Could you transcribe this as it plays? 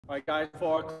All right, guys,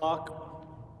 4 o'clock,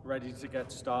 ready to get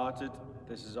started.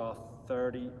 This is our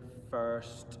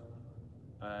 31st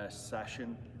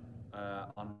session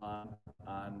online,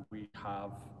 and we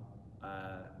have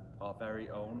our very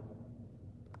own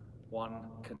Juan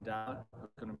Candela, who's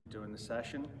going to be doing the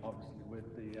session, obviously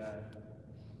with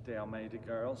the Almeida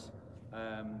girls.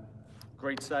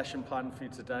 Great session planned for you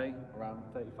today, around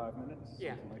 35 minutes,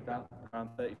 something like that, around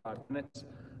 35 minutes.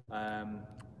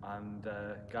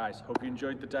 Guys, hope you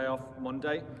enjoyed the day off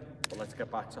Monday, but let's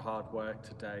get back to hard work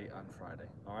today and Friday,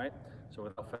 all right? So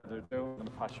without further ado, I'm going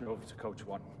to pass you over to Coach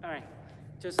Juan. All right,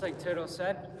 just like Turtle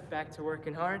said, back to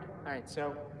working hard. All right,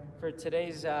 so for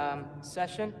today's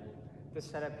session, the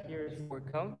setup here is 4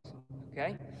 cones,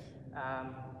 okay?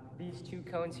 These 2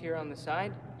 cones here on the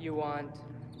side, you want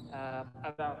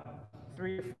about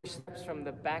 3 or 4 steps from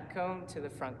the back cone to the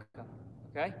front cone,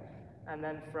 okay? And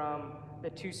then from the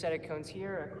 2 set of cones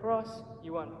here across,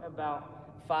 you want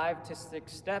about 5 to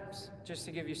 6 steps just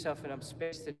to give yourself enough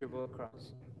space to dribble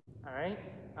across. All right?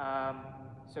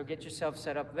 So get yourself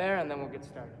set up there and then we'll get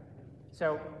started.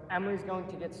 So Emily's going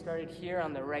to get started here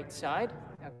on the right side,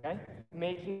 okay?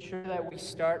 Making sure that we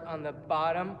start on the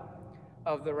bottom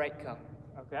of the right cone,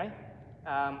 okay?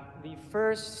 The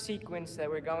first sequence that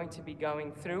we're going to be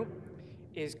going through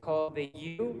is called the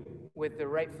U with the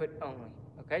right foot only.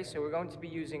 Okay, so we're going to be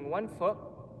using 1 foot,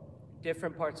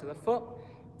 different parts of the foot,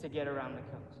 to get around the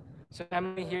cones. So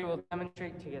Emily here will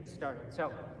demonstrate to get started.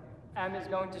 So Em is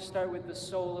going to start with the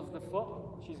sole of the foot.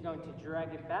 She's going to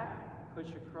drag it back, push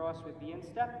across with the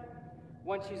instep.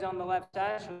 Once she's on the left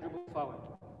side, she'll dribble forward.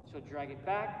 So drag it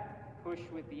back, push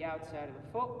with the outside of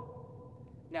the foot.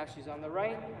 Now she's on the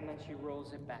right, and then she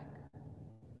rolls it back.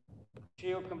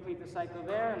 She'll complete the cycle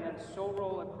there, and then sole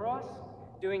roll across,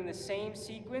 doing the same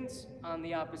sequence on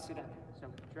the opposite end. So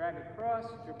drag across,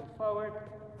 dribble forward,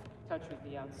 touch with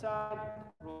the outside,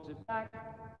 rolls it back,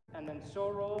 and then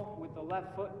sole roll with the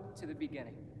left foot to the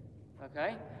beginning.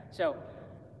 Okay? So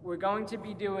we're going to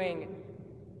be doing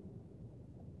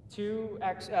two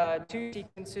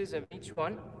sequences of each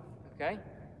one, okay?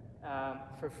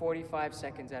 For 45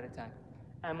 seconds at a time.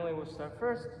 Emily will start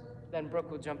first, then Brooke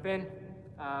will jump in,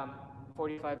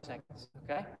 45 seconds,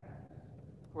 okay?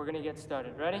 We're gonna get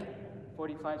started. Ready?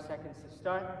 45 seconds to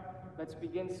start. Let's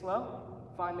begin slow,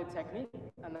 find the technique,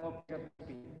 and then we'll pick up the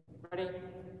speed. Ready,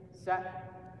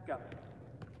 set, go.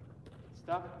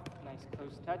 Stop, nice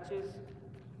close touches.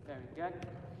 Very good.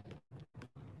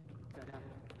 Go down.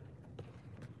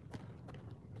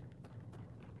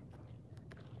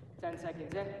 10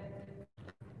 seconds in.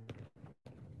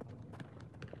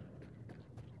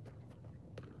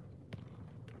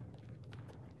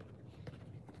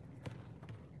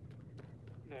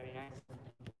 Very nice.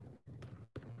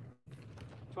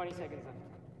 20 seconds left.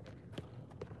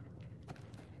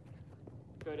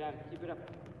 Go down, keep it up.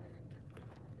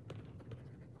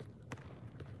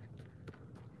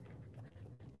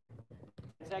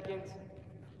 Seconds,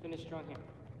 finish strong here.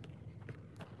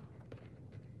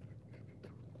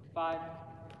 5,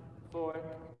 4,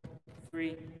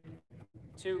 3,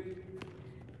 2,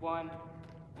 1,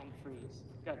 and freeze.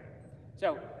 Good.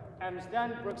 So, Em's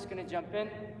done, Brooke's gonna jump in.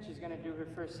 She's gonna do her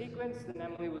first sequence, then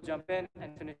Emily will jump in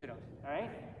and finish it off, all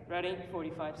right? Ready,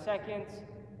 45 seconds,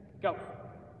 go.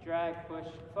 Drag, push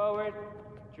forward,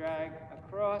 drag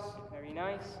across, very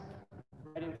nice.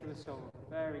 Right into the sole,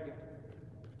 very good.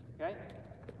 Okay,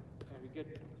 very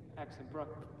good, excellent,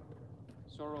 Brooke.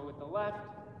 Sole roll with the left,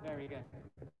 very good.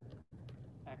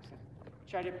 Excellent.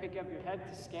 Try to pick up your head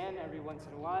to scan every once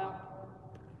in a while.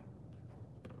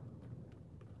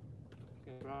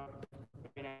 Good, Brooke.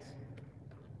 Very nice.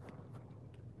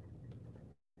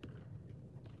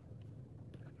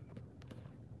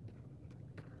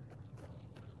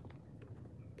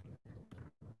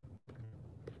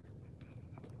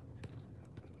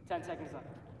 Ten seconds left.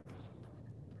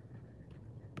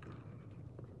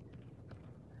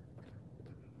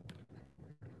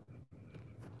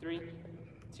 Three,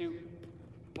 2,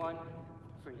 1,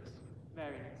 freeze.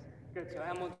 Very nice. Good, so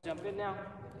Em will jump in now.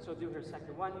 She'll do her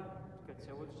second one. Good,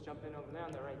 so we'll just jump in over there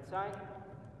on the right side.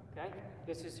 Okay,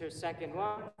 this is her second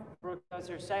one. Brooke does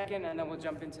her second, and then we'll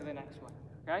jump into the next one.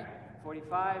 Okay,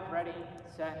 45, ready,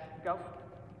 set, go.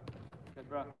 Good,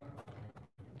 Brooke.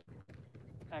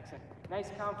 Excellent.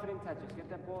 Nice confident touches. Get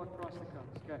that ball across the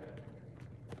cones. Good.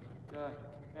 Good.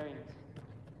 Very nice.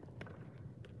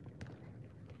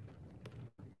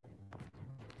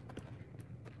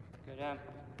 Good, Em.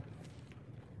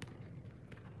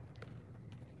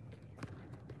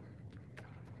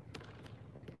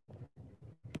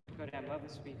 Good, Em. Love the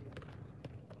speed.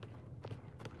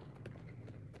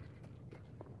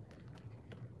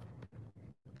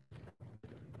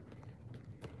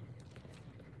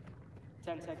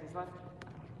 10 seconds left.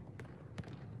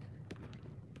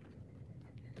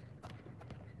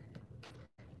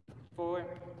 4,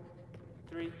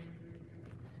 3,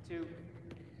 2,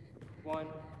 1,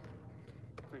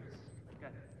 freeze. Good.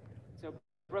 So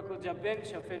Brooke will jump in,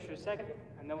 she'll fish for a second,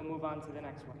 and then we'll move on to the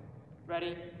next one.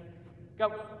 Ready?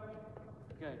 Go.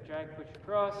 Good. Drag, push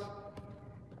across.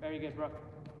 Very good, Brooke.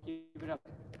 Keep it up.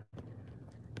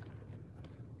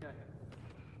 Good.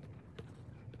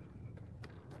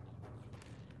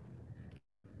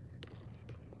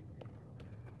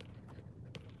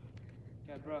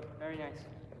 Good, Brooke. Very nice.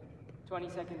 20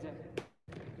 seconds in.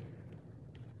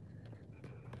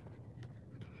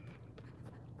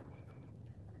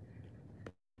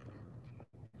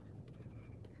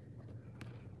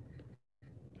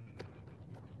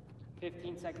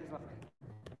 Fifteen seconds left.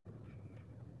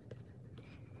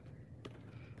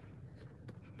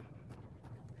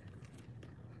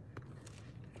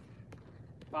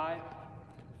 5,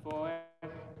 4,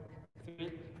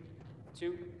 3,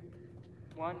 2,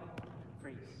 1,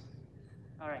 freeze.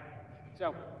 All right,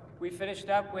 so we finished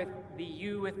up with the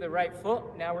U with the right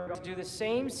foot. Now we're going to do the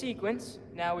same sequence,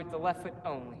 now with the left foot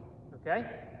only, okay?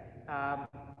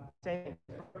 Same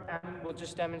thing. We'll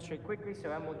just demonstrate quickly.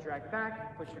 So M will drag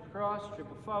back, push across,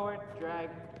 dribble forward, drag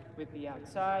with the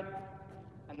outside,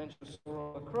 and then she'll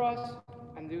roll across,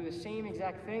 and do the same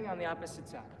exact thing on the opposite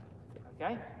side.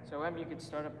 Okay? So M, you can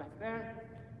start up back there.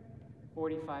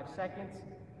 45 seconds.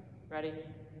 Ready?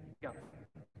 Go.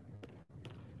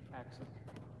 Excellent.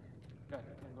 Good.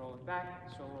 And roll it back.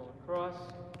 So roll across.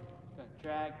 Good.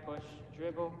 Drag, push,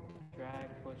 dribble. Drag,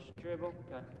 push, dribble.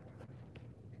 Good.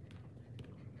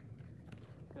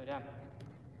 Go down.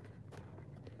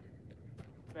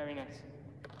 Very nice.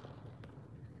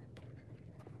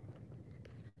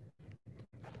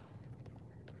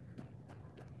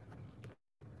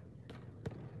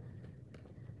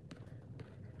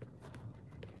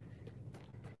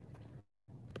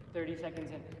 $30 seconds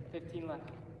in, 15 left.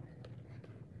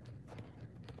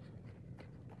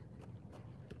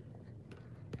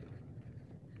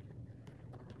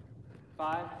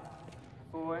 Five,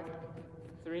 4,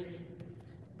 3,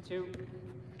 2,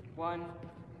 1,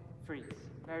 freeze.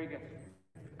 Very good.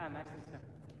 Excellent stuff.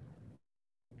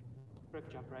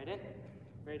 Brooke, jump right in.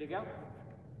 Ready to go?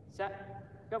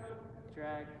 Set, go.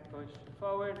 Drag, push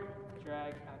forward,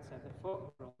 drag outside the foot,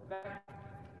 roll back.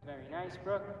 Very nice,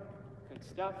 Brooke. Good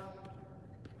stuff.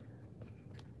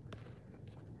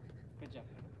 Good job.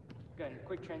 Good.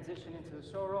 Quick transition into the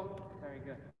soul roll. Very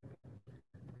good.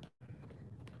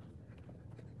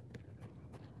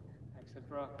 Excellent,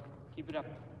 Brooke. Keep it up.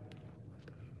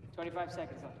 25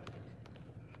 seconds left.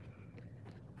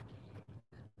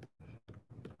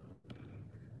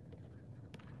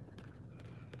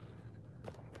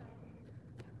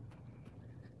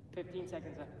 $15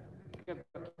 seconds left. Good,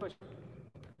 Brooke. Push.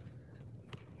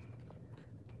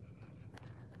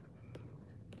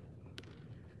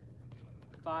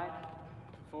 Five,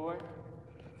 4,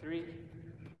 3,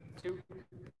 2,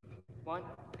 1,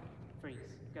 freeze.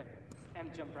 Good. M,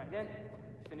 jump right in.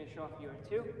 Finish off your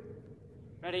 2.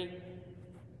 Ready?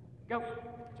 Go.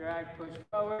 Drag, push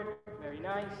forward. Very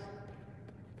nice.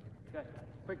 Good.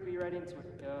 Quickly right into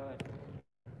it. Good.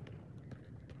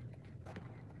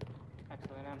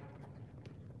 Excellent, M.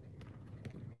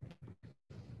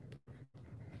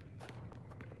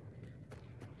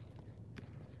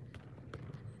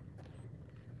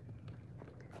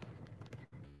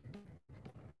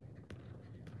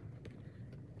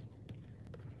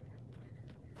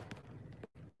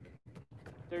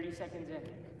 $30 seconds in,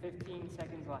 15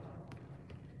 seconds left.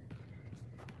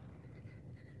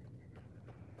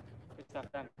 Good stuff,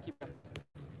 Dan. Keep going.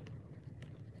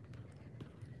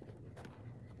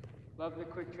 Love the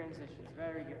quick transitions.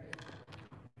 Very good.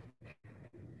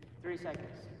 3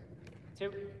 seconds.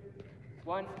 2,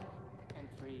 1, and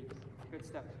freeze. Good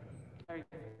stuff. Very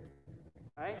good.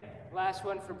 All right, last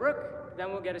one for Brooke.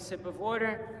 Then we'll get a sip of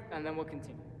water, and then we'll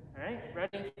continue. All right,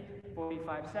 ready?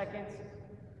 45 seconds.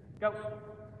 Go.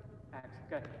 Excellent.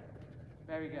 Good.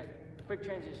 Very good. Quick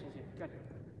transitions here. Good.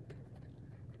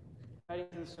 Right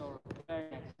into the soul roll.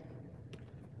 Very nice.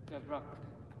 Good, Brooke.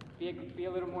 Be a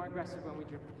little more aggressive when we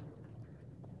dribble.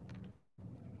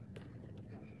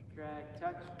 Drag,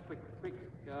 touch, quick,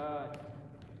 quick. Good.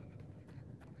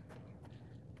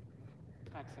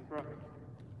 Excellent, Brooke.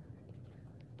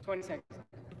 20 seconds.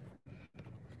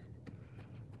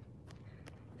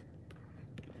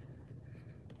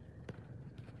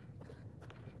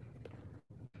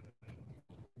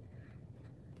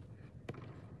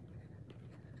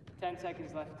 $10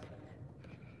 seconds left.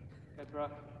 Good,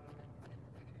 Brooke.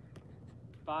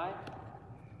 5,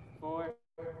 4,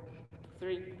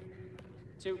 3,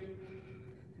 2,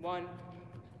 1,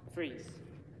 freeze.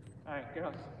 All right,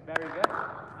 girls, very good.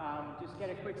 Just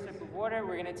get a quick sip of water.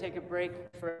 We're gonna take a break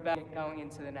for about going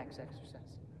into the next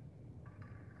exercise.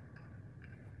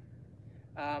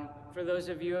 For those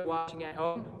of you watching at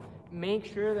home, make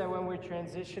sure that when we're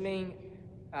transitioning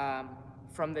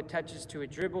from the touches to a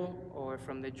dribble or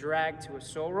from the drag to a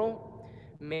soul roll,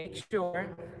 make sure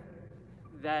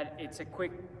that it's a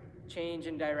quick change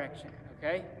in direction,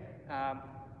 okay?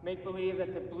 Make believe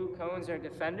that the blue cones are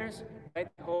defenders, right?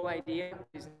 The whole idea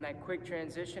is that quick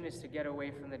transition is to get away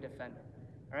from the defender,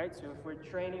 all right? So if we're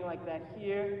training like that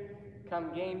here,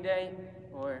 come game day,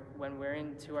 or when we're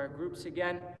into our groups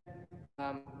again,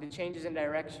 the changes in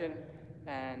direction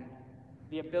and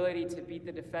the ability to beat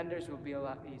the defenders will be a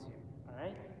lot easier, all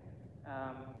right?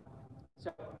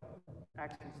 So,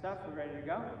 action stuff, we're ready to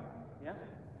go? Yeah?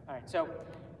 All right, so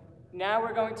now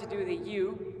we're going to do the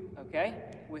U, okay,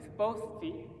 with both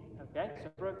feet, okay?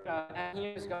 So Brooke,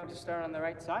 here is going to start on the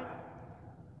right side.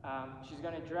 She's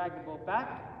going to drag the ball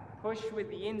back, push with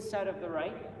the inside of the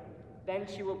right, then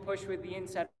she will push with the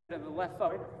inside of the left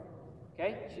forward.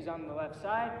 Okay, she's on the left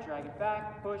side, drag it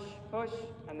back, push, push,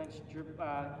 and then she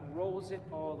rolls it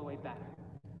all the way back.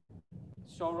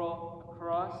 So roll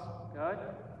across, good.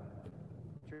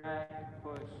 Drag,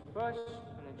 push, push,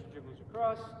 and then she dribbles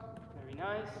across, very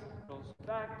nice. Rolls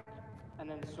back, and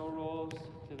then so rolls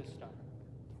to the start.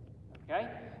 Okay,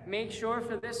 make sure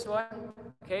for this one,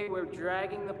 okay, we're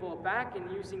dragging the ball back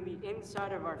and using the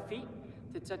inside of our feet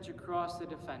to touch across the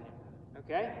defender.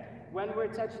 Okay, when we're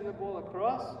touching the ball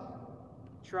across,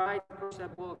 try to push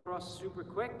that ball across super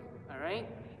quick, all right?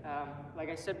 Like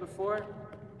I said before,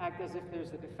 act as if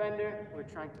there's a defender. We're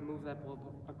trying to move that ball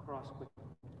across quickly,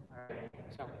 all right?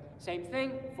 So, same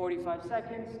thing, 45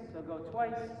 seconds, so go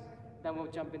twice, then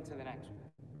we'll jump into the next one.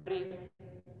 Ready,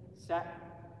 set,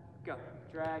 go.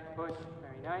 Drag, push,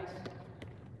 very nice.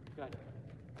 Good.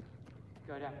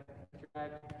 Go down.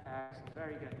 Drag, excellent,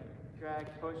 very good. Drag,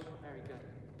 push, very good.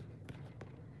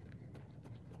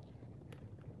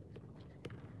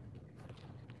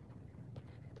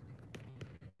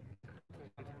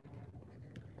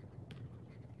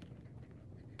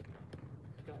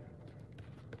 Go.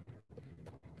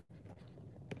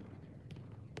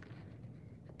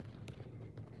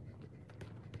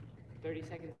 30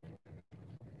 seconds.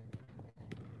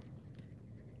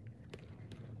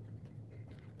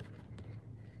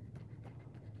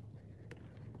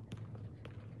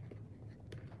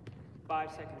 Five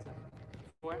seconds left.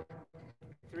 4,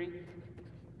 3,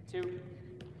 2,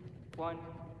 1,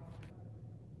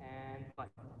 and play.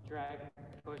 Drag,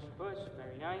 push, push,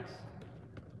 very nice.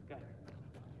 Good.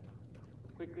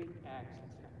 Quickly,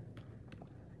 excellent stuff.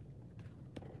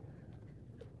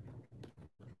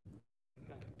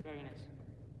 Good, very nice.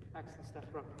 Excellent stuff,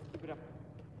 bro. Keep it up.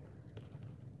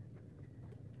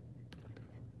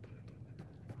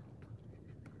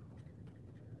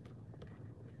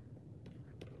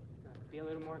 Be a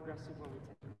little more aggressive when we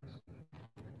take this.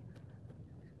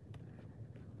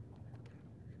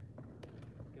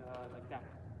 Good, like that.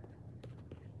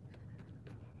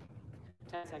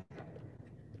 10 seconds left.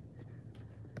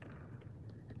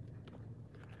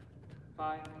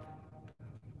 5,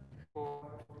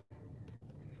 4,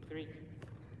 3,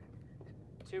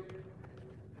 2,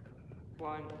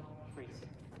 1, freeze.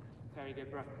 Very good,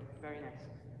 bro. Very nice.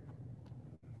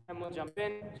 And we'll jump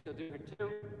in. She'll do her 2.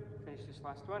 Finish this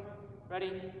last one.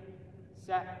 Ready,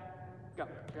 set, go.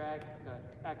 Drag, good.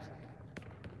 Excellent.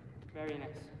 Very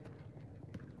nice.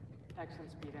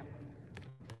 Excellent speed in.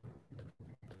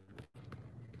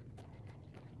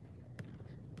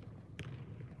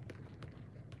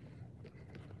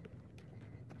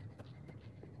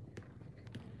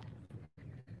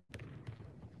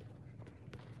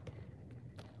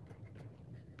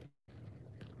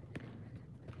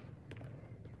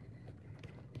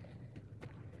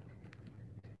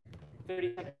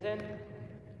 $30 seconds in.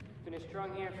 Finish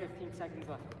strong here. 15 seconds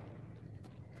left.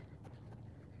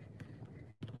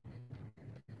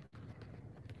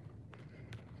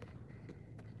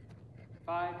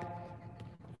 Five,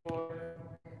 4,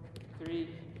 3,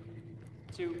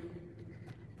 2,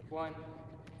 1,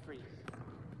 freeze.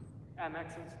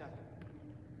 Excellent stuff.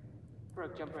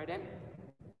 Brooke, jump right in.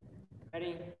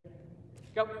 Ready,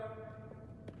 go.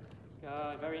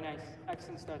 Good, very nice.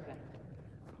 Excellent start then.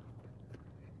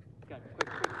 Good, quick,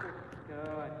 quick, quick.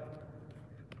 Good.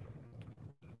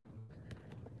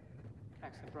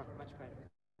 Excellent, Brooke, much better.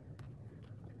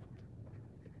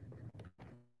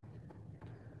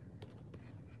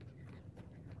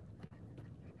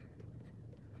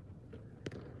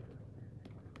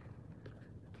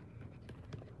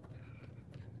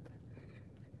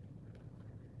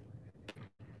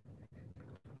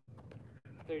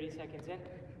 30 seconds in.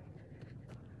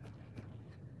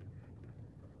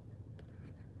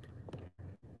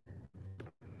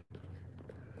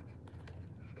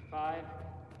 5,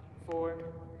 4,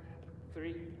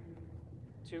 3,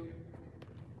 2,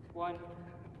 1.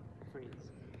 Freeze.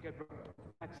 Good, bro.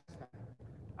 Excellent.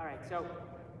 All right, so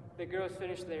the girls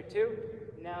finished there too.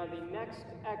 Now the next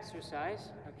exercise,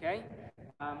 okay,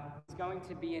 is going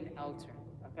to be an L turn.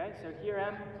 Okay, so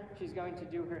here she's going to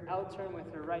do her L turn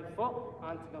with her right foot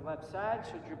onto the left side.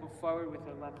 She'll dribble forward with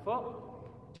her left foot,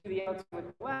 do the L turn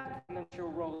with the left, and then she'll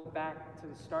roll it back to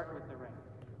the start with the right.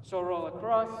 She'll roll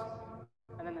across,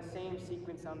 and then the same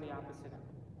sequence on the opposite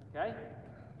end. Okay?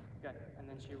 Good. And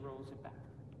then she rolls it back.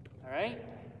 All right?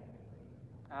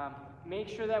 Make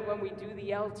sure that when we do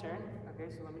the L turn,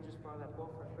 okay, so let me just borrow that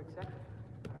ball for a quick second.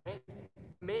 All right?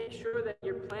 Make sure that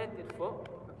your planted foot,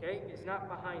 okay, is not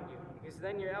behind you, because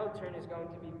then your L turn is going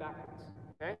to be backwards.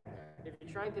 Okay? If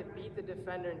you're trying to beat the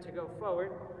defender and to go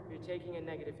forward, you're taking a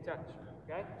negative touch.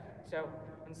 Okay? So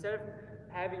instead of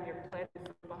having your planted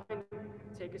foot behind you,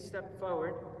 take a step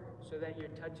forward so that your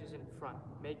touch is in front,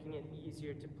 making it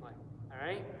easier to play. All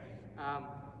right?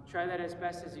 Try that as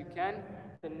best as you can.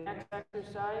 The next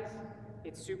exercise,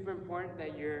 it's super important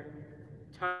that your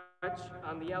touch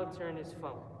on the L turn is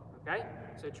forward. Okay?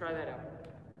 So try that out.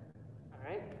 All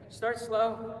right? Start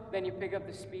slow, then you pick up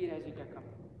the speed as you get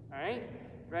comfortable. All right?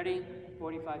 Ready?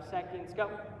 45 seconds. Go.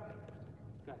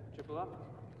 Good. Dribble up.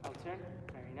 L turn.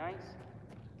 Very nice.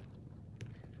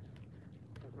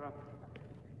 Go up.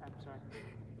 I'm sorry.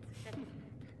 It's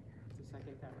the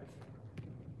second time.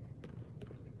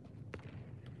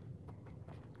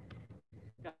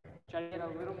 Good. Try to get a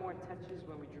little more touches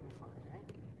when we dribble forward. All right?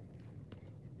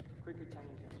 Quicker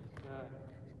timing touches. Good.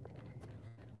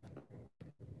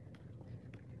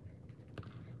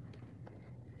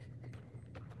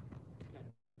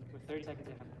 We're 30 seconds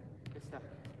in. Good stuff.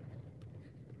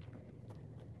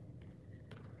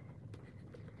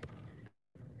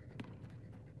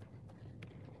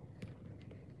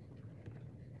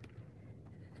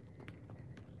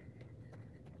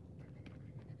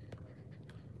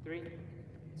 Three,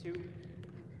 2,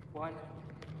 1,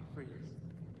 freeze.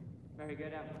 Very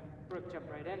good. Brooke,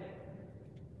 jump right in.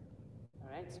 All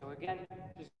right, so again,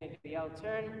 just make the L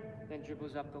turn, then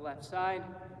dribbles up the left side,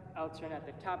 L turn at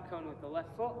the top cone with the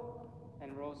left foot,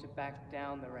 and rolls it back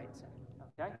down the right side.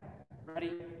 Okay?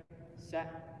 Ready,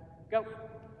 set, go.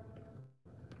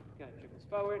 Good, dribbles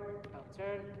forward, L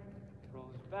turn,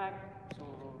 rolls back,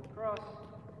 solo roll across.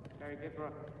 Very good,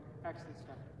 Brooke. Excellent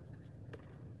stuff.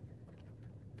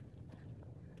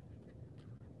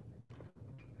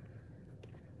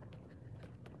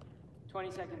 Twenty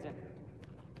seconds in.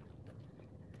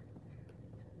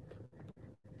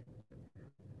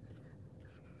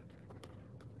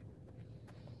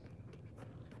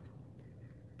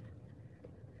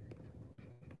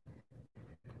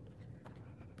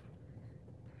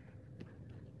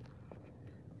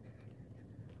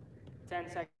 Ten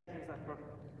seconds left, bro.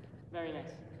 Very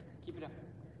nice. Keep it up.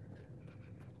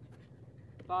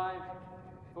 5,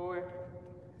 4,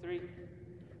 3,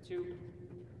 2,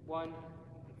 1,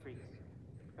 freeze.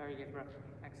 Very good, bro.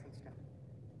 Excellent stuff.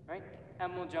 All right,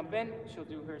 Em will jump in. She'll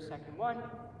do her second one.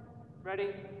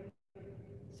 Ready,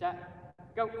 set,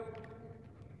 go.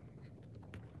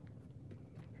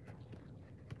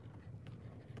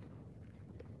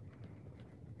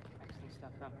 Excellent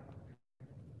stuff, Em.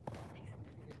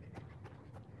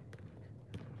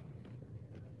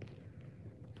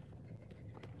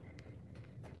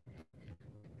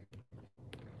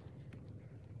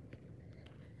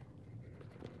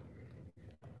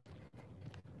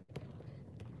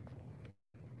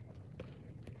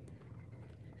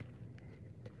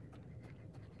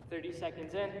 30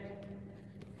 seconds in.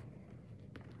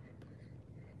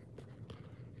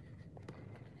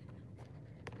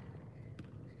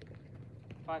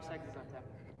 Five seconds left.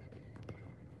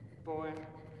 4,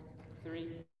 3,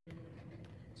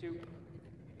 2,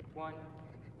 1,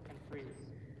 and freeze.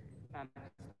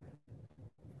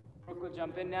 Brooke will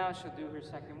jump in now. She'll do her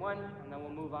second one, and then we'll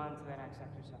move on to the next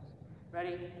exercise.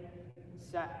 Ready,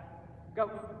 set,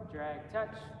 go. Drag,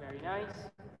 touch. Very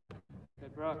nice.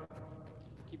 Good, Brooke.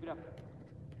 Keep it up.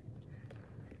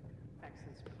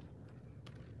 Excellent.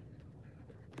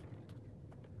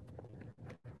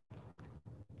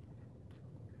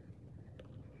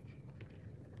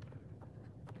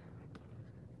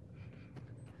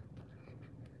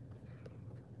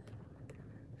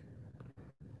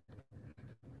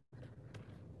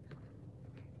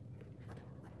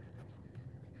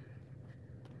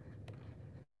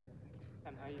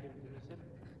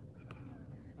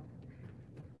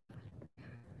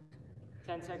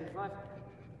 10 seconds left.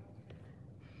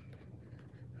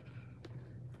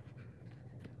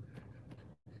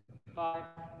 5,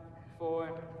 4,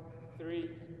 3,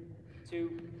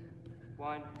 2,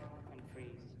 1, and freeze.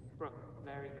 Brooke,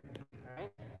 very good. All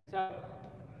right. So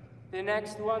the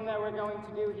next one that we're going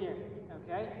to do here,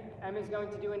 okay? Emma's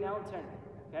going to do an L turn.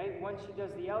 Okay. Once she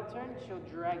does the L turn, she'll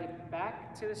drag it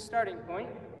back to the starting point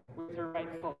with her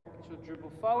right foot. She'll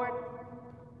dribble forward,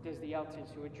 does the L turn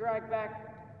to a drag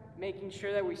back, making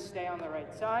sure that we stay on the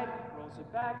right side, rolls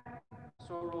it back,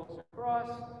 so rolls across,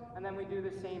 and then we do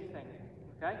the same thing.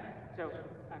 Okay? So,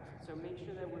 excellent. So make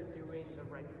sure that we're doing the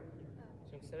right foot here.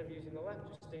 So instead of using the left,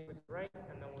 just stick with the right,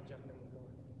 and then we'll jump in with the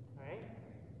left. All right?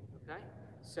 Okay?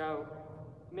 So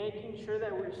making sure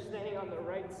that we're staying on the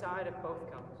right side of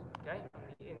both cones. Okay? On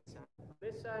the inside. On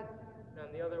this side, and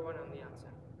on the other one on the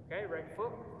outside. Okay? Right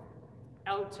foot.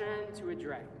 L turn to a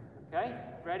drag. Okay?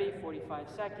 Ready? 45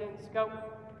 seconds. Go.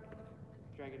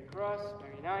 Drag it across.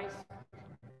 Very nice.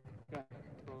 Good.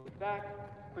 Roll it back.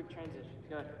 Quick transition.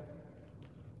 Good.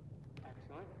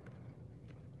 Excellent.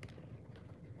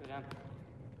 Go down.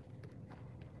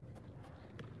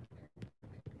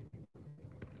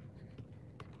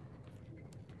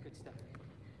 Good stuff.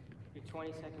 You're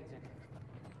 20 seconds in.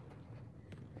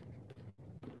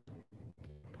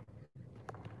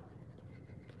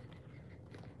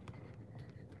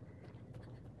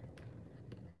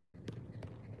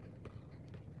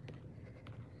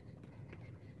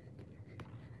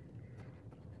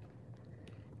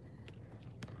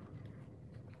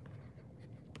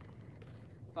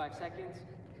 Five seconds.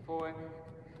 4,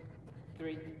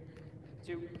 3,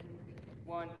 2,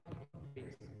 1. Peace.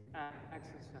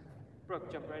 Excellent stuff.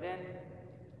 Brooke, jump right in.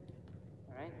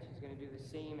 All right, she's going to do the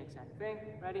same exact thing.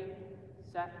 Ready,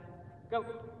 set, go.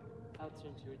 Out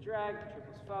turn to a drag,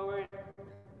 dribbles forward.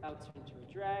 Out turn to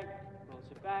a drag, rolls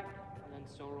it back, and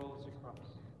then so rolls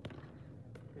across.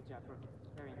 Good job, Brooke.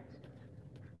 Very nice.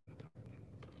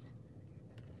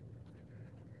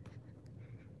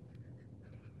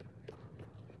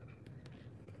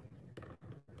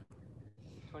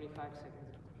 25 seconds.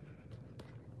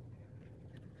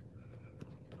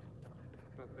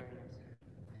 Brooke, very nice.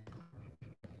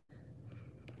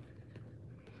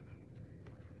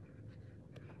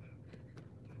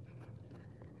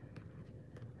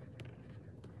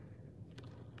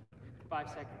 Five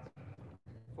seconds.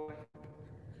 4,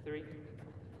 3,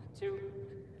 2,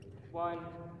 1.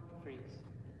 Freeze.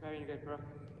 Very good, bro.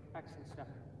 Excellent stuff.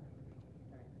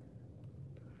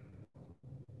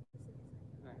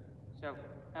 Right. So,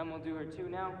 and we'll do her 2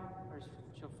 now, or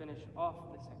she'll finish off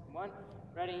the second one.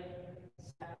 Ready,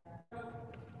 set, go.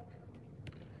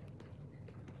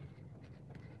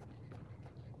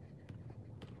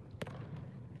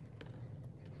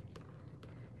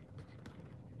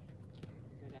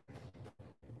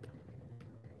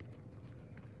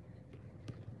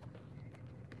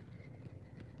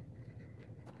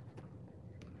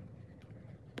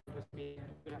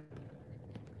 Good.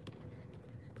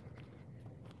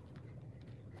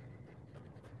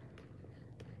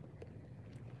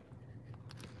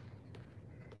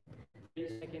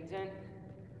 3 seconds in.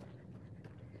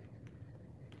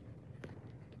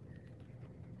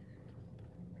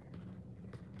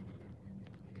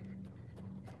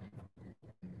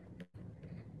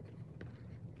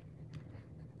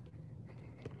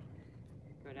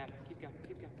 Go down. Keep going.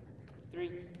 Keep going. 3,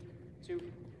 2,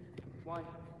 1.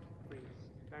 Freeze.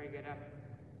 Very good. Up.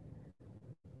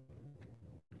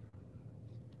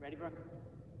 Ready, bro?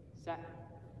 Set.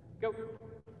 Go. Good,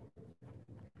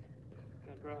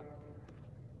 bro.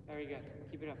 Very good.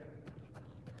 Keep it up.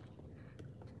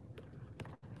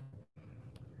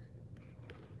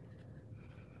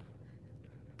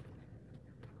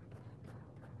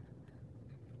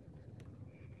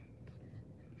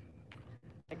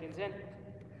 Seconds in.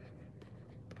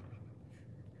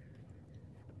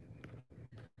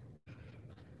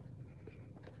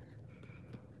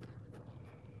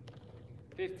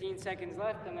 Fifteen seconds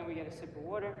left, and then we get a sip of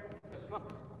water. Come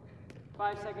on.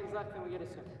 5 seconds left, and we get a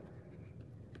sip.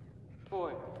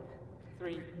 4,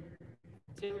 3,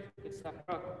 2. Good stuff.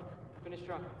 Bro. Finish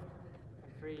strong.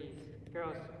 And freeze.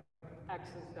 Girls,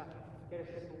 excellent stuff. Get a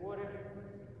sip of water.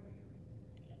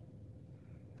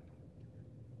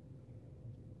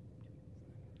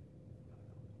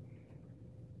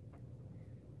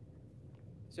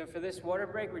 So for this water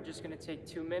break, we're just going to take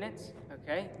 2 minutes,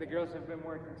 okay? The girls have been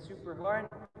working super hard,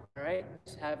 all right?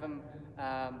 Just have them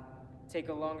take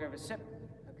a longer of a sip,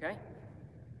 okay?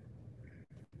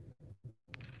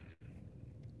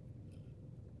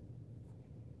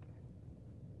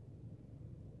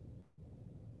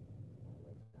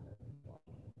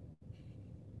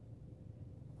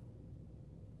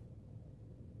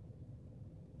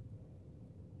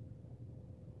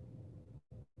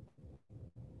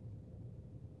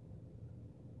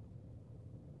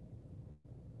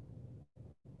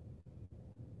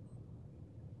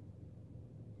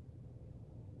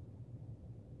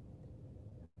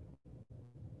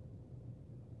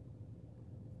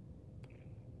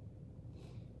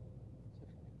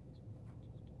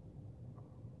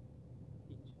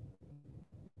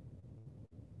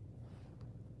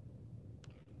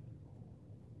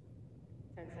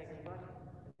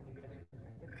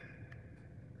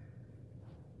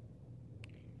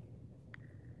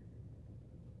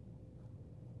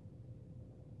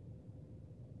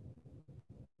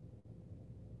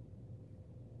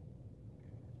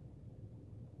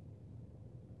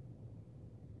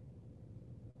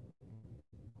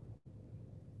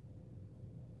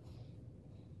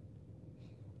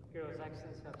 drills,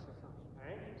 excellent stuff so far. All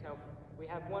right, so we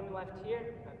have one left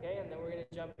here, okay, and then we're going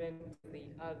to jump into the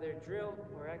other drill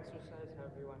or exercise,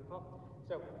 however you want to call it.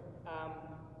 So,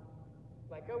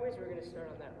 like always, we're going to start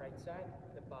on that right side,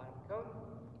 the bottom cone.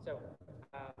 So,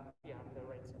 yeah, on the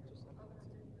right side, just like that.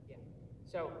 Yeah.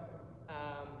 So,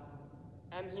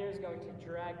 M here is going to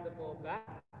drag the ball back.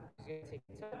 She's going to take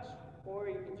a touch, or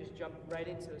you can just jump right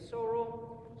into the soul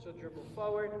roll. She'll dribble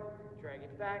forward, drag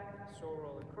it back, soul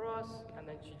roll across, and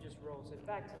then she just rolls it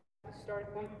back to the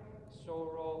start point,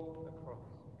 soul roll across.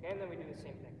 Okay, and then we do the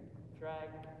same thing. Drag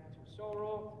to soul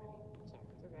roll. Sorry,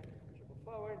 it's okay. Dribble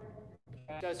forward.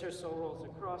 Does her soul rolls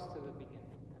across to the beginning.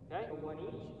 Okay, one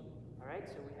each. All right,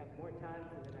 so we have more time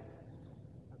for the next.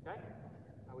 Okay,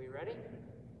 are we ready?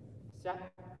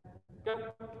 Set,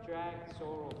 go. Drag,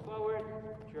 soul roll forward,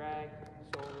 drag,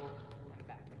 soul roll, and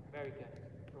back. Very good.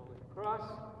 Roll it across.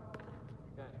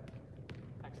 Good.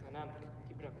 Excellent.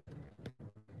 Keep it up.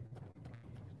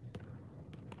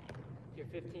 You're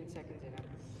 15 seconds in.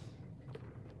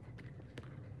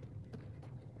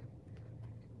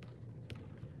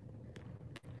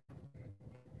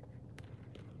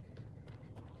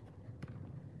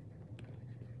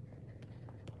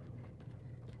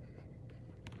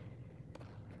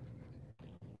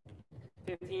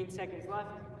 15 seconds left.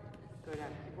 Go down.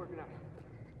 Keep working up.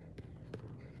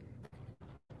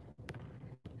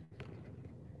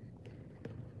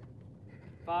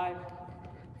 Five,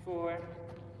 four,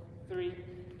 three,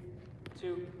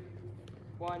 two,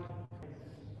 one.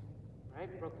 All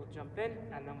right, Brooke will jump in,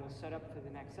 and then we'll set up for the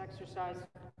next exercise.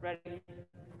 Ready,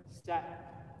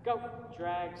 set, go.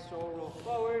 Drag, soul roll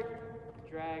forward.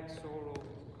 Drag, soul roll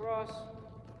across.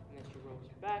 And then she rolls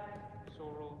back.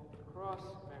 Soul roll across.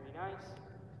 Very nice.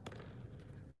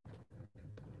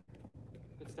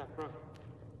 Good stuff, Brooke.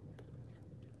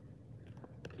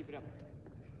 Keep it up.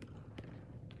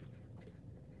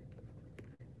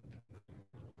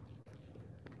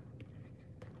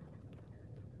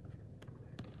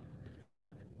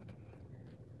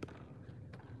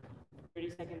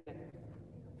 Seconds in.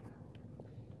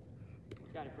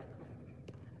 Got it, Brooke.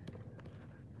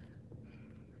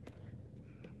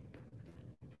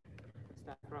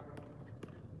 Stop, Brooke.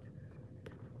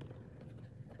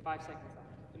 5 seconds left.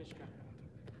 Finish strong.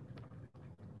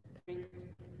 3,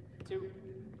 2,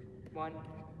 1.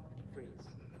 Freeze.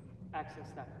 Excellent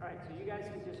stuff. All right, so you guys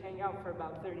can just hang out for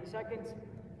about 30 seconds.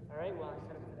 All right, while I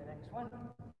set up for the next one.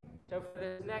 So for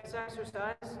the next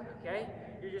exercise, okay,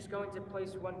 you're just going to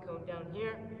place one cone down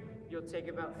here. You'll take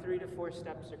about 3 to 4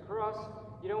 steps across.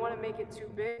 You don't want to make it too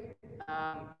big,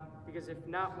 because if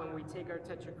not, when we take our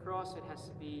touch across, it has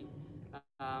to be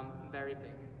very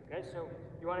big. Okay, so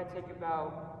you want to take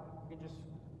about, you just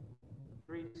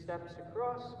 3 steps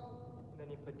across, and then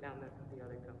you put down the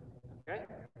other cone. Okay?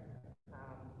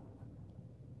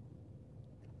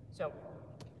 So,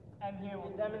 M here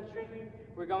will demonstrate.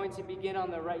 We're going to begin on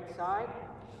the right side,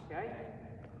 okay,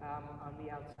 on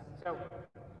the outside. So,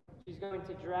 she's going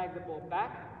to drag the ball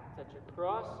back, touch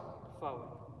across, forward,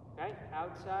 okay,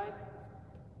 outside,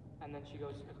 and then she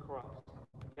goes across,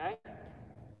 okay,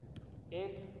 in,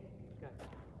 good,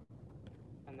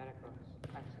 and then across.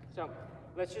 Excellent. So,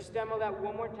 let's just demo that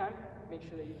one more time. Make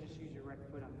sure that you just use your right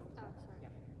foot on both sides. Yeah.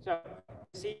 So,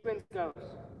 the sequence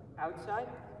goes outside,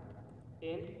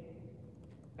 in,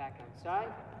 back outside,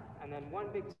 and then one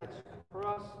big touch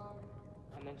across,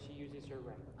 and then she uses her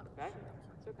right, okay?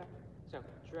 It's okay. So,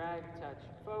 drag, touch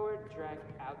forward, drag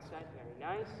outside, very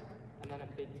nice, and then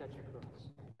a big touch across,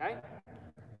 okay?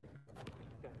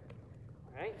 Good.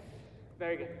 All right?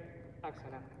 Very good.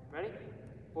 Excellent. Now, ready?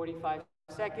 45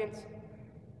 seconds.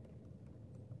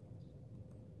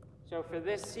 So for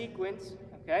this sequence,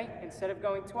 okay, instead of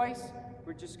going twice,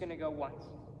 we're just going to go once,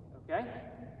 okay?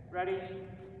 Ready,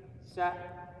 set,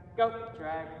 go.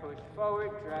 Drag, push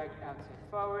forward, drag outside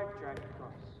forward, drag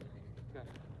across. Good.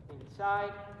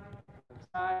 Inside,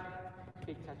 inside,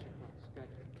 big touch across. Good.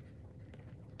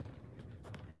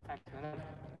 Excellent.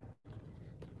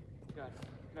 Good.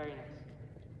 Very nice.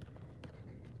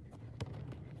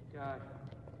 Good.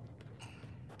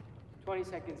 20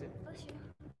 seconds in.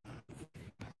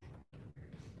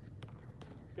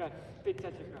 Good. Big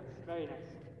touch across. Very nice.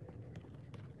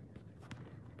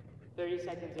 30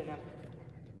 seconds in now.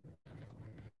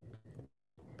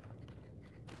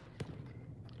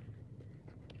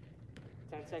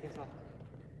 10 seconds left.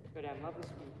 Go down. Love the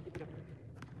speed. Keep it up.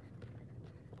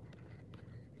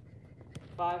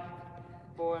 5,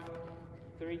 4,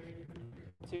 3,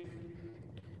 2,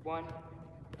 1.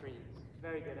 Freeze.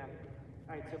 Very good, Em.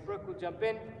 All right, so Brooke will jump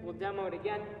in. We'll demo it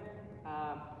again.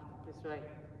 This way.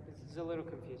 This is a little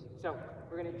confusing. So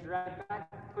we're going to drag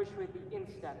back, push with the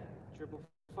instep, dribble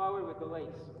forward with the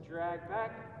lace. Drag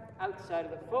back, outside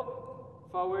of the foot,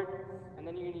 forward, and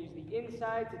then you're going to use the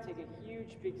inside to take a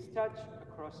huge big touch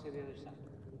across to the other side.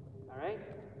 All right?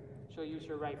 She'll use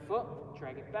her right foot,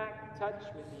 drag it back, touch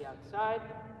with the outside,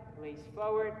 lace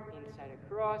forward, inside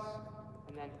across,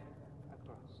 and then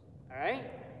across. All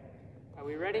right? Are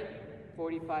we ready?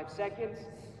 45 seconds.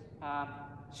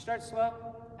 Start slow,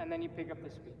 and then you pick up the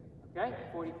speed. Okay?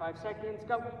 45 seconds,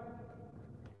 go.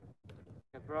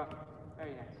 Good, bro.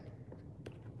 Very nice.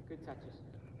 Good touches.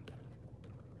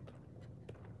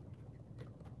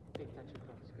 Big touch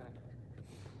across. Good.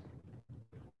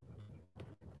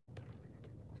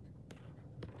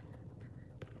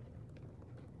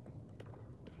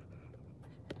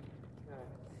 Good.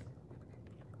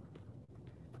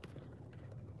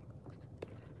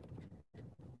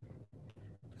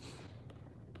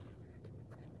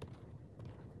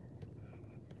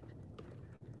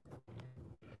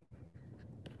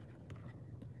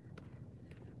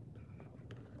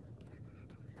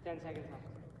 10 seconds left.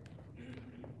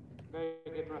 Very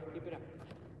good, bro. Keep it up.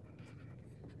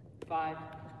 5,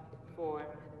 4,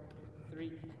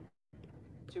 3,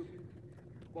 2,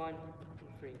 1, and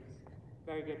freeze.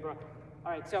 Very good, bro.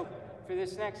 All right, so for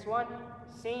this next one,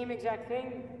 same exact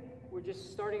thing. We're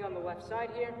just starting on the left side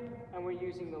here, and we're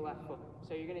using the left foot.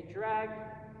 So you're going to drag,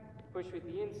 push with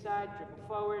the inside, dribble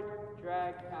forward,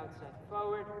 drag, outside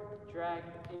forward, drag,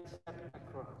 inside,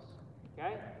 across.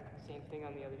 Okay? Same thing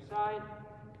on the other side.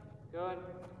 Good.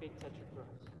 Big touch across.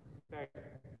 Very good.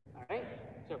 All right?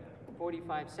 So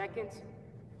 45 seconds.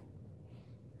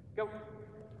 Go.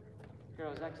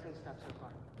 Girls, excellent stuff so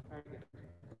far. Very good.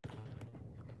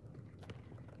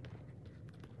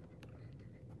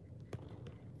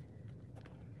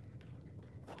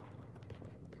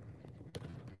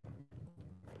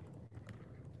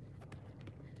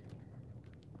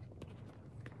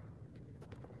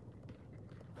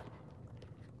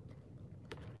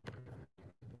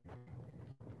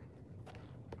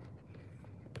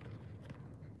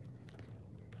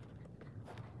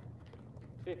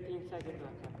 Fifteen seconds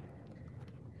left.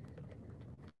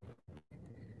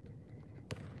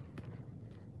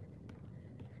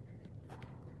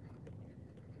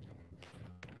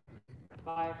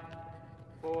 5,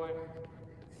 4,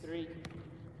 3,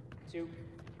 2,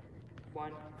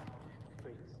 1,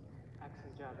 freeze.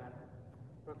 Excellent job, Adam.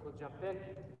 Brooke will jump in.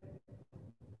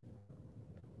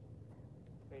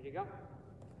 Ready to go?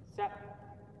 Set.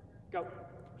 Go.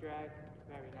 Drag.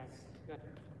 Very nice. Good.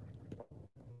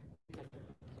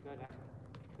 Good, Adam.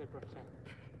 Good, Brooke. Sorry.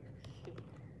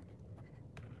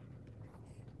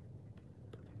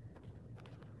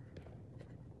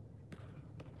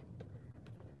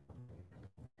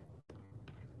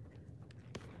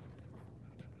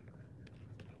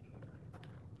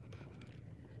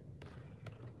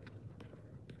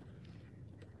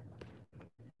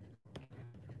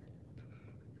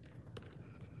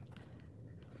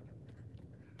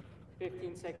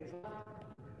 15 seconds left.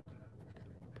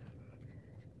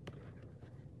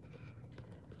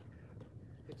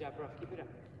 Good job, bro. Keep it up.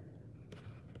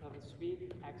 Level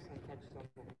speed. Excellent touches on the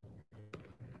ball.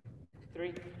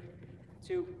 3,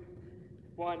 2,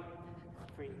 1,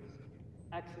 freeze.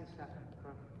 Excellent stuff,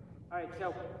 bro. All right,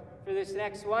 so for this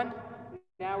next one,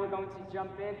 now we're going to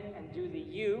jump in and do the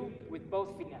U with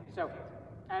both feet now. So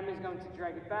M is going to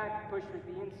drag it back, push with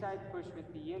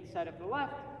the inside of the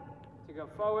left to go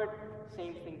forward.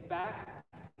 Same thing back,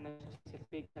 and then just a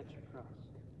big touch across.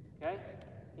 Okay?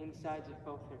 Insides of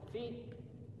both her feet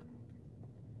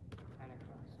and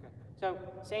across. Good. So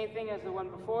same thing as the one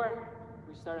before.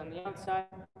 We start on the outside,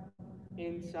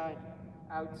 inside,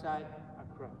 outside,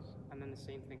 across, and then the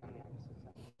same thing on the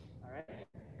opposite side. All right?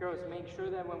 Girls, make sure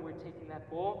that when we're taking that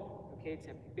ball, okay, it's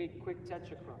a big, quick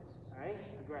touch across. All right?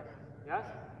 Aggressive. Yes?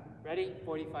 Ready?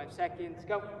 45 seconds.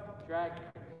 Go. Drag.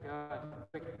 Good.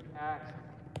 Quick. Axe.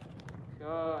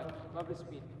 Good. Love the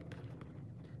speed.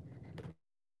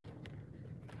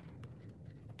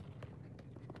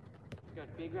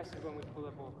 Good. Be aggressive when we pull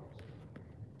the ball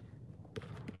close.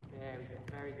 There we go.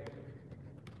 Very good.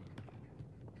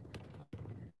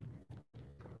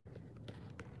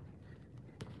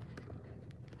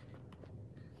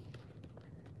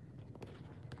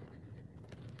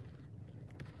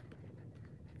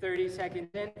 Thirty seconds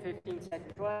in, 15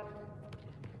 seconds left.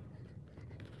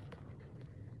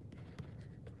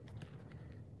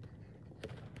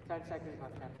 10 seconds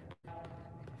left.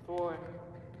 4,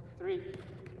 3,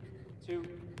 2,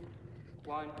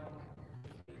 1.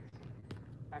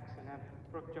 Excellent.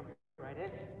 Brooke, jump right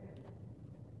in.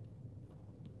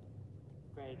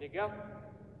 Ready to go.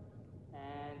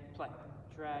 And play.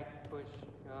 Drag, push,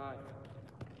 good.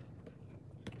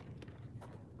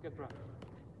 Good, Brooke.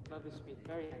 Love the speed.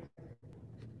 Very nice.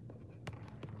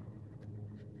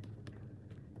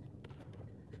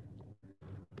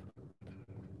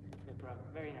 Good, bro.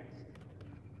 Very nice.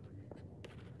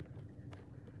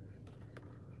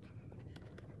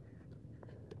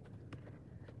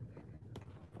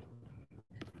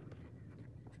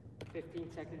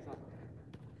 $15 seconds left.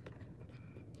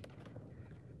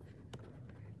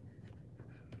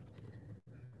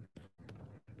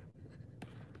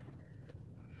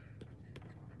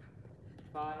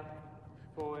 Five,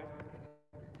 four,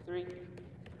 three,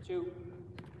 two,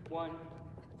 one,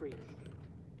 freeze.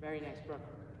 Very nice, bro. All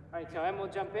right, so Em will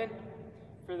jump in.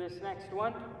 For this next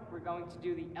one, we're going to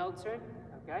do the L turn,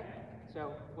 okay?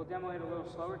 So we'll demo it a little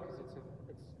slower because it's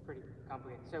pretty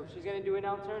complicated. So she's gonna do an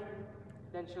L turn,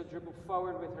 then she'll dribble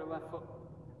forward with her left foot.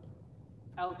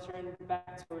 L turn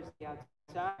back towards the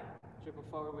outside, dribble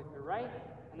forward with her right,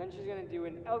 and then she's gonna do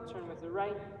an L turn with her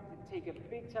right and take a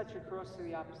big touch across to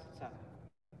the opposite side.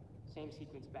 Same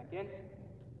sequence back in,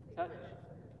 touch,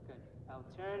 good. L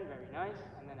turn, very nice,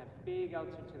 and then a big L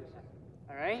turn to the side.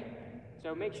 All right?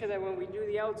 So make sure that when we do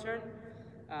the L turn,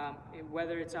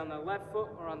 whether it's on the left foot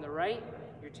or on the right,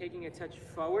 you're taking a touch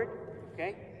forward,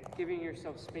 okay? Giving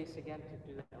yourself space again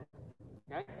to do that.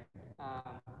 Okay?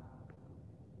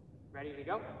 Ready to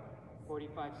go?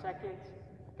 45 seconds.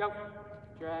 Go.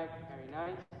 Drag. Very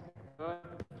nice. Good.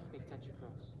 Big touch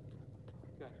across.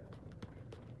 Good.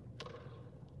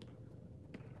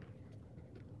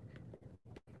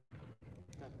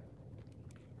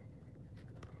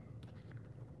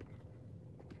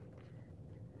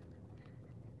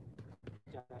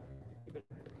 Good. Keep it.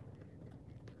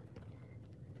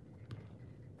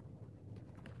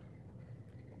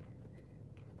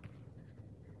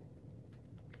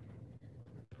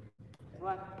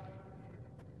 Left.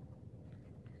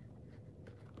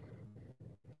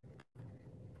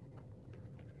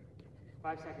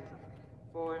 Five seconds left.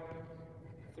 4,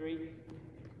 3,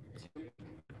 2,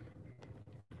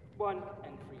 1, and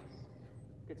freeze.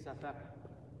 Good stuff, up.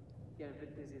 Get a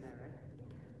bit dizzy there, right?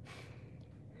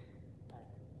 All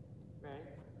right. Ready?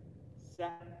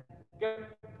 Set. Go.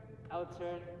 Out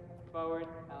turn. Forward.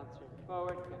 Out turn.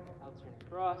 Forward. Good. Out turn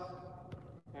across.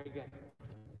 Very good.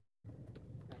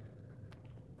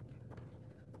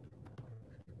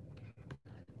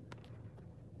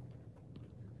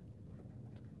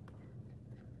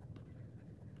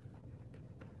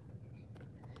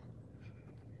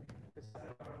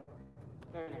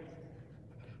 Very nice.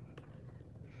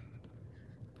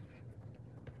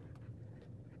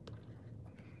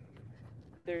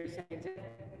 Thirty seconds in,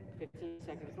 15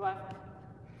 seconds left.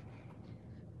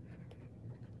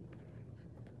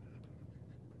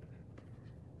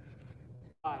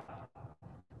 Five,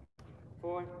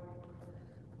 4,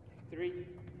 3,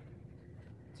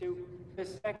 2.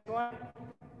 This next one,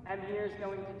 Em here is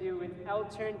going to do an L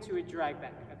turn to a drag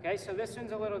back. Okay, so this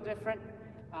one's a little different.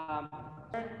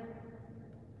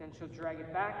 Then she'll drag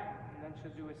it back, and then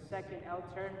she'll do a second L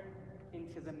turn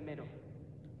into the middle.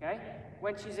 Okay?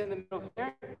 When she's in the middle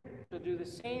here, she'll do the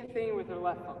same thing with her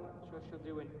left foot. So she'll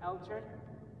do an L turn.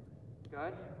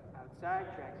 Good.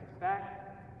 Outside, drags it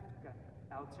back. Good.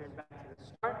 L turn back to the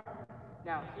start.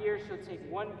 Now here she'll take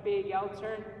one big L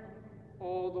turn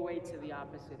all the way to the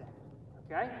opposite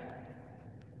end. Okay?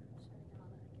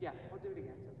 Yeah, we'll do it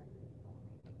again.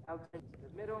 L turn to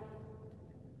the middle.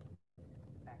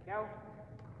 Back out.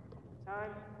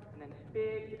 Time, and then a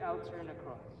big L turn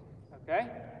across. Okay?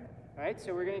 All right,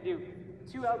 so we're going to do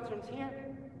 2 L turns here,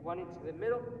 one into the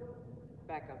middle,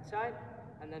 back outside,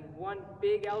 and then one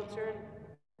big L turn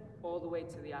all the way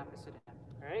to the opposite end.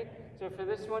 All right? So for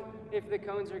this one, if the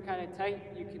cones are kind of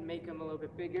tight, you can make them a little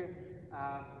bit bigger,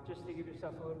 just to give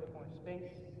yourself a little bit more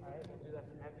space. All right, we'll do that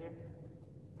from here.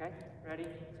 Okay, ready?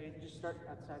 So you just start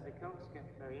outside the cones. Good,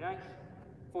 very nice.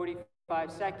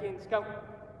 45 seconds, go.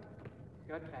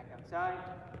 Good, back outside.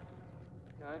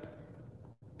 Good.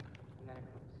 And then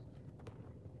across.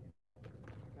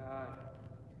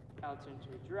 Good. L turn to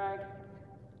a drag.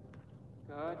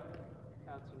 Good.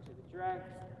 L turn to the drag.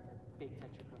 Big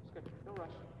touch across. Good. No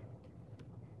rush.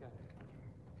 Good.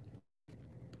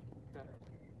 Good.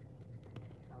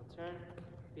 L turn.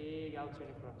 Big L turn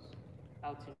across.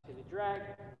 L turn to the drag.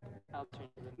 L turn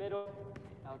to the middle.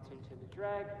 L turn to the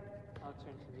drag. L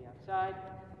turn to the outside.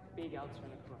 Big L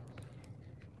turn across.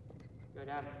 Go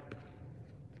down.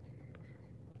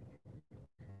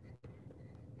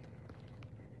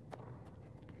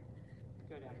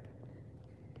 Go down.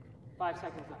 5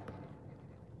 seconds left.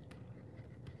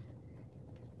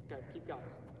 Good. Keep going.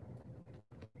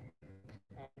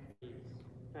 And freeze.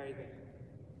 Very good.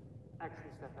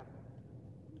 Excellent stuff.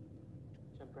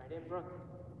 Jump right in, Brooke.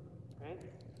 Right?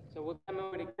 So we'll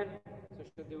demo it again. So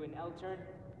she'll do an L turn,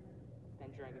 then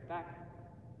drag it back.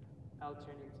 L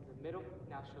turn into the middle.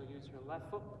 Now she'll use her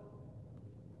left foot.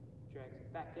 Drags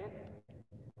it back in.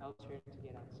 L turn to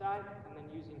get outside. And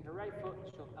then using her right foot,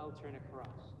 she'll L turn across.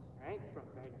 All right? Very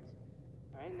nice.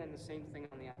 All right? And then the same thing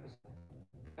on the opposite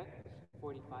side. Okay?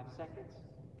 45 seconds.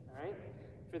 All right?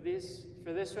 For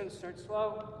this one, start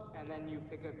slow, and then you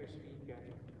pick up your speed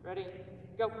gradually. Ready?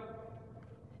 Go.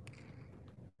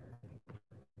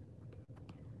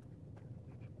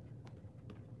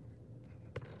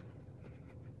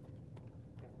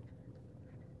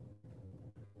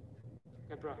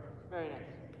 Good, bro. Very nice.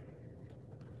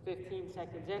 15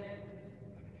 seconds in.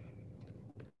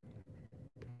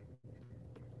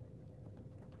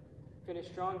 Finish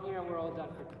strong here, and we're all done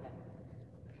for today.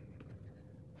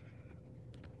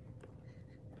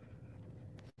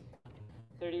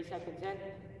 $30 seconds in.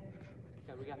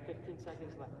 Okay, we got 15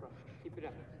 seconds left, bro. Keep it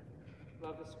up.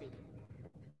 Love the speed.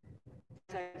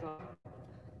 10 seconds left.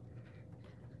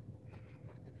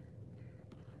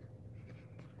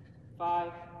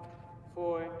 5,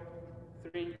 4,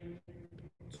 3,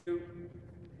 2,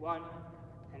 1,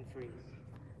 and freeze.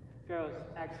 Girls,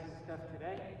 excellent stuff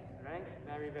today. All right,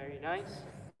 very, very nice.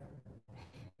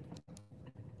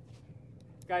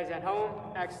 Guys at home,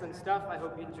 excellent stuff. I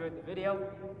hope you enjoyed the video,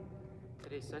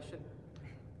 today's session.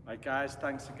 Right, guys,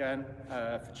 thanks again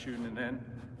for tuning in.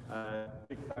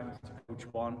 Big thanks to Coach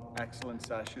Juan. Excellent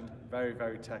session. Very,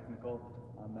 very technical.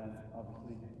 And then,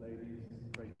 obviously, ladies,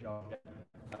 great job.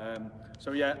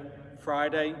 So yeah,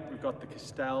 Friday, we've got the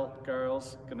Candela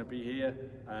girls going to be here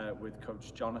with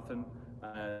Coach Jonathan.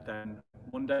 Then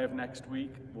Monday of next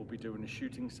week, we'll be doing a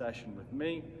shooting session with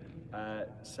me,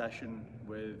 session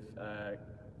with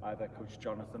either Coach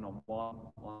Jonathan on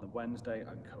the Wednesday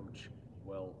and Coach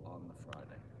Will on the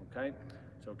Friday. Okay?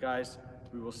 So guys,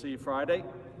 we will see you Friday.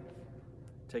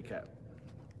 Take care.